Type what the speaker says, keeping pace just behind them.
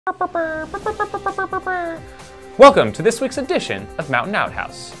Welcome to this week's edition of Mountain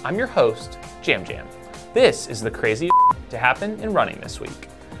Outhouse. I'm your host, Jam Jam. This is the crazy to happen in running this week.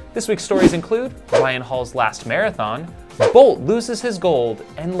 This week's stories include Ryan Hall's last marathon, Bolt loses his gold,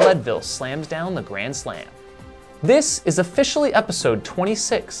 and Leadville slams down the Grand Slam. This is officially episode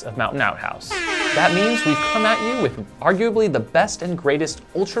 26 of Mountain Outhouse. That means we've come at you with arguably the best and greatest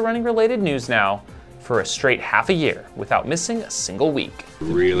ultra running related news now for a straight half a year without missing a single week.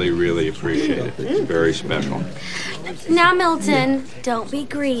 Really appreciate it. It's very special. Now, Milton, don't be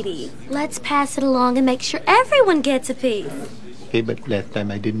greedy. Let's pass it along and make sure everyone gets a piece. Hey, but last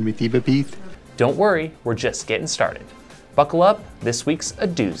time I didn't receive a piece. Don't worry, we're just getting started. Buckle up, this week's a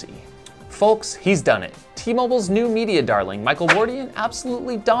doozy. Folks, he's done it. T-Mobile's new media darling, Michael Wardian,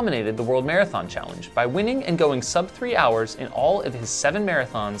 absolutely dominated the World Marathon Challenge by winning and going sub 3 hours in all of his 7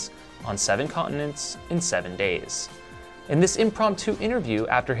 marathons on 7 continents in 7 days. In this impromptu interview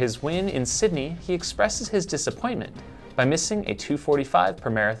after his win in Sydney, he expresses his disappointment by missing a 2:45 per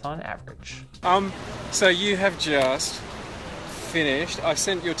marathon average. So you have just finished. I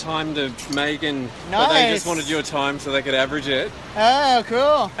sent your time to Megan, Nice. but they just wanted your time so they could average it Oh,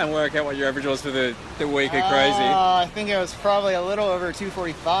 cool. and work out what your average was for the week of crazy. I think it was probably a little over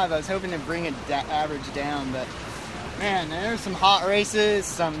 2:45. I was hoping to bring it average down, but man, there were some hot races,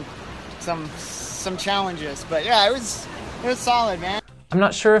 some challenges, but yeah, it was solid, man. I'm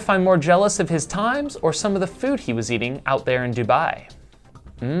not sure if I'm more jealous of his times or some of the food he was eating out there in Dubai.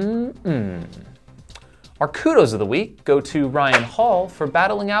 Our kudos of the week go to Ryan Hall for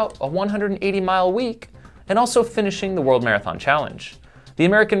battling out a 180-mile week and also finishing the World Marathon Challenge. The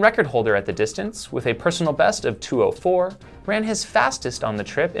American record holder at the distance, with a personal best of 2:04, ran his fastest on the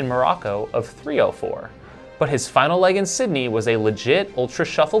trip in Morocco of 3:04. But his final leg in Sydney was a legit ultra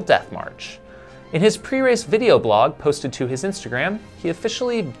shuffle death march. In his pre-race video blog posted to his Instagram, he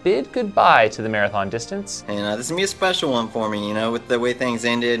officially bid goodbye to the marathon distance. And this is going to be a special one for me, you know, with the way things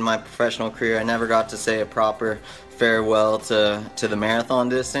ended in my professional career. I never got to say a proper farewell to the marathon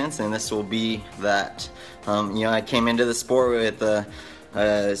distance, and this will be that. You know, I came into the sport with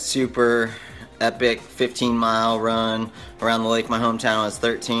a super epic 15-mile run around the lake, my hometown. I was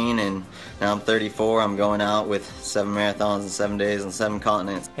 13, and now I'm 34. I'm going out with 7 marathons in 7 days on 7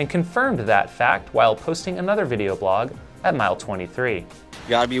 continents. And confirmed that fact while posting another video blog at mile 23. You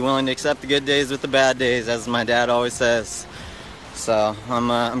gotta be willing to accept the good days with the bad days, as my dad always says. So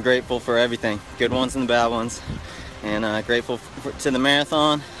I'm grateful for everything, good ones and the bad ones, and grateful to the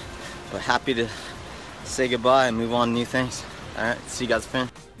marathon, but happy to say goodbye and move on to new things. All right, see you guys soon.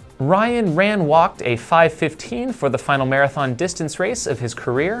 Ryan walked a 5:15 for the final marathon distance race of his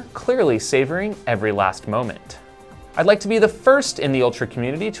career, clearly savoring every last moment. I'd like to be the first in the ultra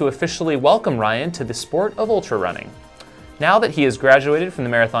community to officially welcome Ryan to the sport of ultra running. Now that he has graduated from the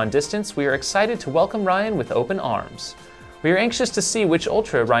marathon distance, we are excited to welcome Ryan with open arms. We are anxious to see which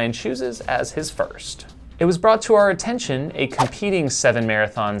ultra Ryan chooses as his first. It was brought to our attention a competing 7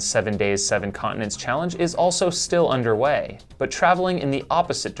 marathons, 7 days, 7 continents challenge is also still underway, but traveling in the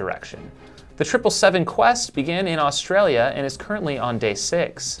opposite direction. The 777 Quest began in Australia and is currently on day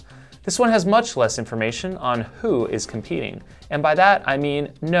 6. This one has much less information on who is competing, and by that I mean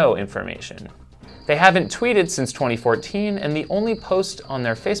no information. They haven't tweeted since 2014, and the only posts on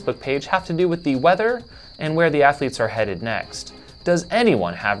their Facebook page have to do with the weather and where the athletes are headed next. Does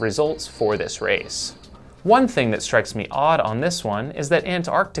anyone have results for this race? One thing that strikes me odd on this one is that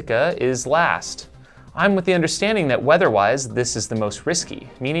Antarctica is last. I'm with the understanding that weather-wise this is the most risky,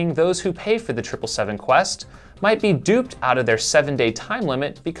 meaning those who pay for the 777 Quest might be duped out of their 7-day time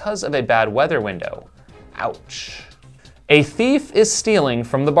limit because of a bad weather window. Ouch. A thief is stealing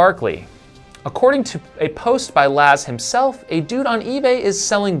from the Barkley. According to a post by Laz himself, a dude on eBay is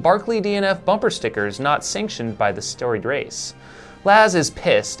selling Barkley DNF bumper stickers not sanctioned by the storied race. Laz is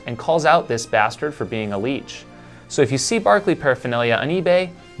pissed and calls out this bastard for being a leech. So if you see Barkley paraphernalia on eBay,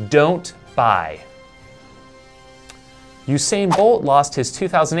 don't buy. Usain Bolt lost his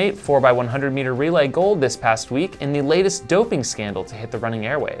 2008 4x100 meter relay gold this past week in the latest doping scandal to hit the running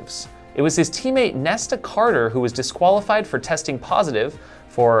airwaves. It was his teammate Nesta Carter who was disqualified for testing positive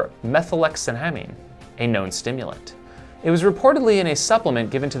for methylhexamine, a known stimulant. It was reportedly in a supplement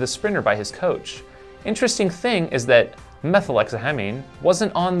given to the sprinter by his coach. Interesting thing is that methylhexamine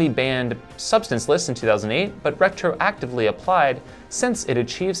wasn't on the banned substance list in 2008, but retroactively applied since it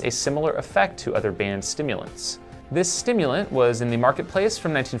achieves a similar effect to other banned stimulants. This stimulant was in the marketplace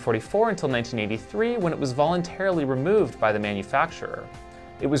from 1944 until 1983 when it was voluntarily removed by the manufacturer.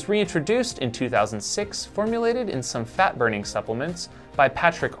 It was reintroduced in 2006, formulated in some fat-burning supplements by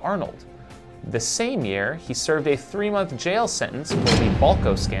Patrick Arnold. The same year, he served a 3-month jail sentence for the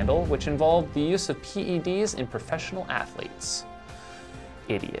Balco scandal, which involved the use of PEDs in professional athletes.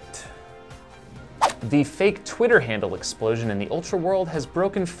 Idiot. The fake Twitter handle explosion in the ultra world has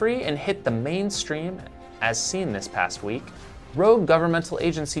broken free and hit the mainstream, as seen this past week. Rogue governmental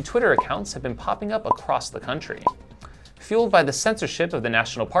agency Twitter accounts have been popping up across the country. Fueled by the censorship of the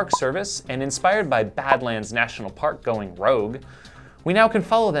National Park Service and inspired by Badlands National Park going rogue, we now can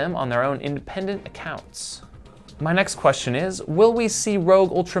follow them on their own independent accounts. My next question is, will we see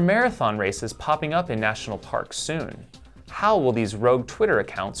rogue ultramarathon races popping up in national parks soon? How will these rogue Twitter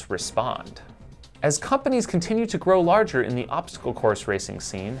accounts respond? As companies continue to grow larger in the obstacle course racing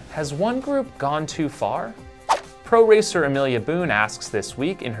scene, has one group gone too far? Pro racer Amelia Boone asks this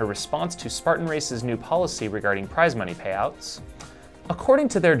week in her response to Spartan Race's new policy regarding prize money payouts. According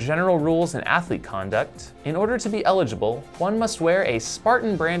to their general rules and athlete conduct, in order to be eligible, one must wear a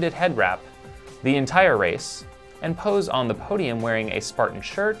Spartan-branded head wrap the entire race and pose on the podium wearing a Spartan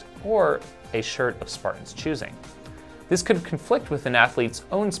shirt or a shirt of Spartan's choosing. This could conflict with an athlete's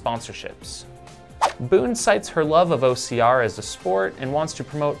own sponsorships. Boone cites her love of OCR as a sport and wants to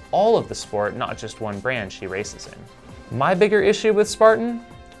promote all of the sport, not just one brand she races in. My bigger issue with Spartan?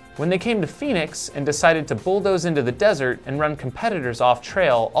 When they came to Phoenix and decided to bulldoze into the desert and run competitors off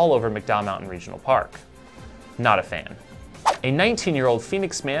trail all over McDowell Mountain Regional Park. Not a fan. A 19-year-old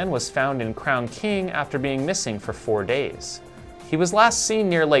Phoenix man was found in Crown King after being missing for 4 days. He was last seen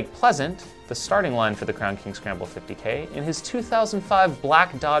near Lake Pleasant, the starting line for the Crown King Scramble 50K, in his 2005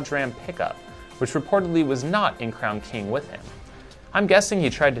 black Dodge Ram pickup, which reportedly was not in Crown King with him. I'm guessing he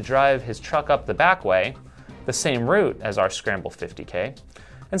tried to drive his truck up the back way, the same route as our Scramble 50K,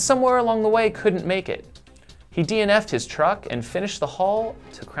 and somewhere along the way couldn't make it. He DNF'd his truck and finished the haul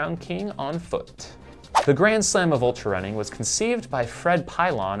to Crown King on foot. The Grand Slam of Ultra Running was conceived by Fred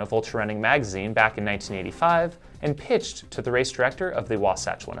Pylon of Ultra Running magazine back in 1985 and pitched to the race director of the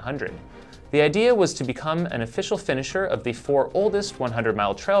Wasatch 100. The idea was to become an official finisher of the 4 oldest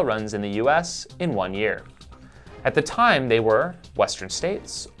 100-mile trail runs in the US in 1 year. At the time, they were Western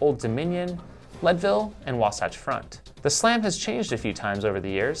States, Old Dominion, Leadville, and Wasatch Front. The slam has changed a few times over the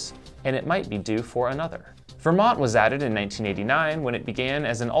years, and it might be due for another. Vermont was added in 1989 when it began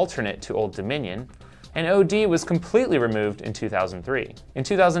as an alternate to Old Dominion, and OD was completely removed in 2003. In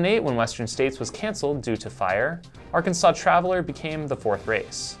 2008, when Western States was canceled due to fire, Arkansas Traveler became the 4th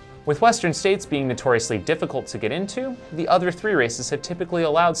race. With Western States being notoriously difficult to get into, the other 3 races have typically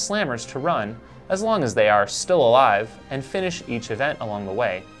allowed slammers to run as long as they are still alive and finish each event along the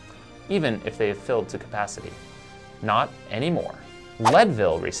way, even if they have filled to capacity. Not anymore.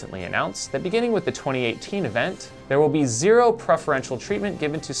 Leadville recently announced that beginning with the 2018 event, there will be 0 preferential treatment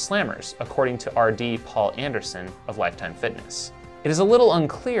given to slammers, according to RD Paul Anderson of Lifetime Fitness. It is a little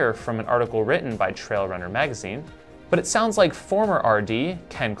unclear from an article written by Trail Runner magazine, but it sounds like former RD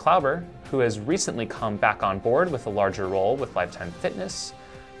Ken Klauber, who has recently come back on board with a larger role with Lifetime Fitness,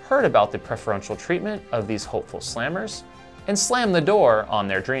 heard about the preferential treatment of these hopeful slammers and slammed the door on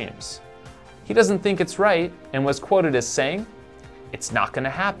their dreams. He doesn't think it's right and was quoted as saying, "It's not going to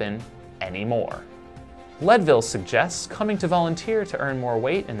happen anymore." Leadville suggests coming to volunteer to earn more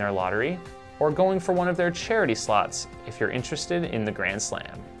weight in their lottery or going for one of their charity slots if you're interested in the Grand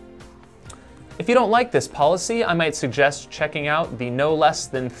Slam. If you don't like this policy, I might suggest checking out the no less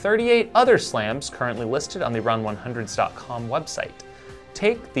than 38 other slams currently listed on the Run100s.com website.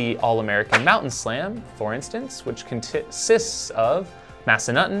 Take the All-American Mountain Slam, for instance, which consists of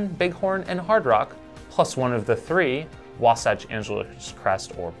Massanutten, Bighorn, and Hard Rock, plus one of the 3, Wasatch, Angeles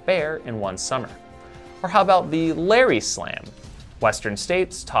Crest, or Bear, in one summer. Or how about the Larry Slam, Western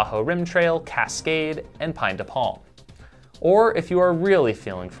States, Tahoe Rim Trail, Cascade, and Pine to Palm. Or if you are really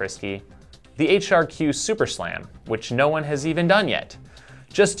feeling frisky, the HRQ Super Slam, which no one has even done yet.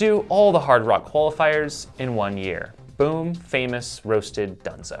 Just do all the Hard Rock qualifiers in 1 year. Boom, famous, roasted,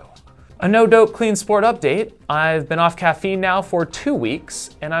 donezo. A no-dope clean sport update. I've been off caffeine now for 2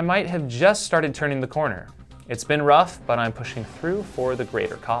 weeks, and I might have just started turning the corner. It's been rough, but I'm pushing through for the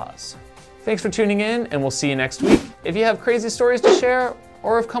greater cause. Thanks for tuning in, and we'll see you next week. If you have crazy stories to share,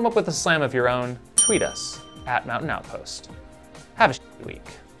 or have come up with a slam of your own, tweet us at Mountain Outpost. Have a shitty week.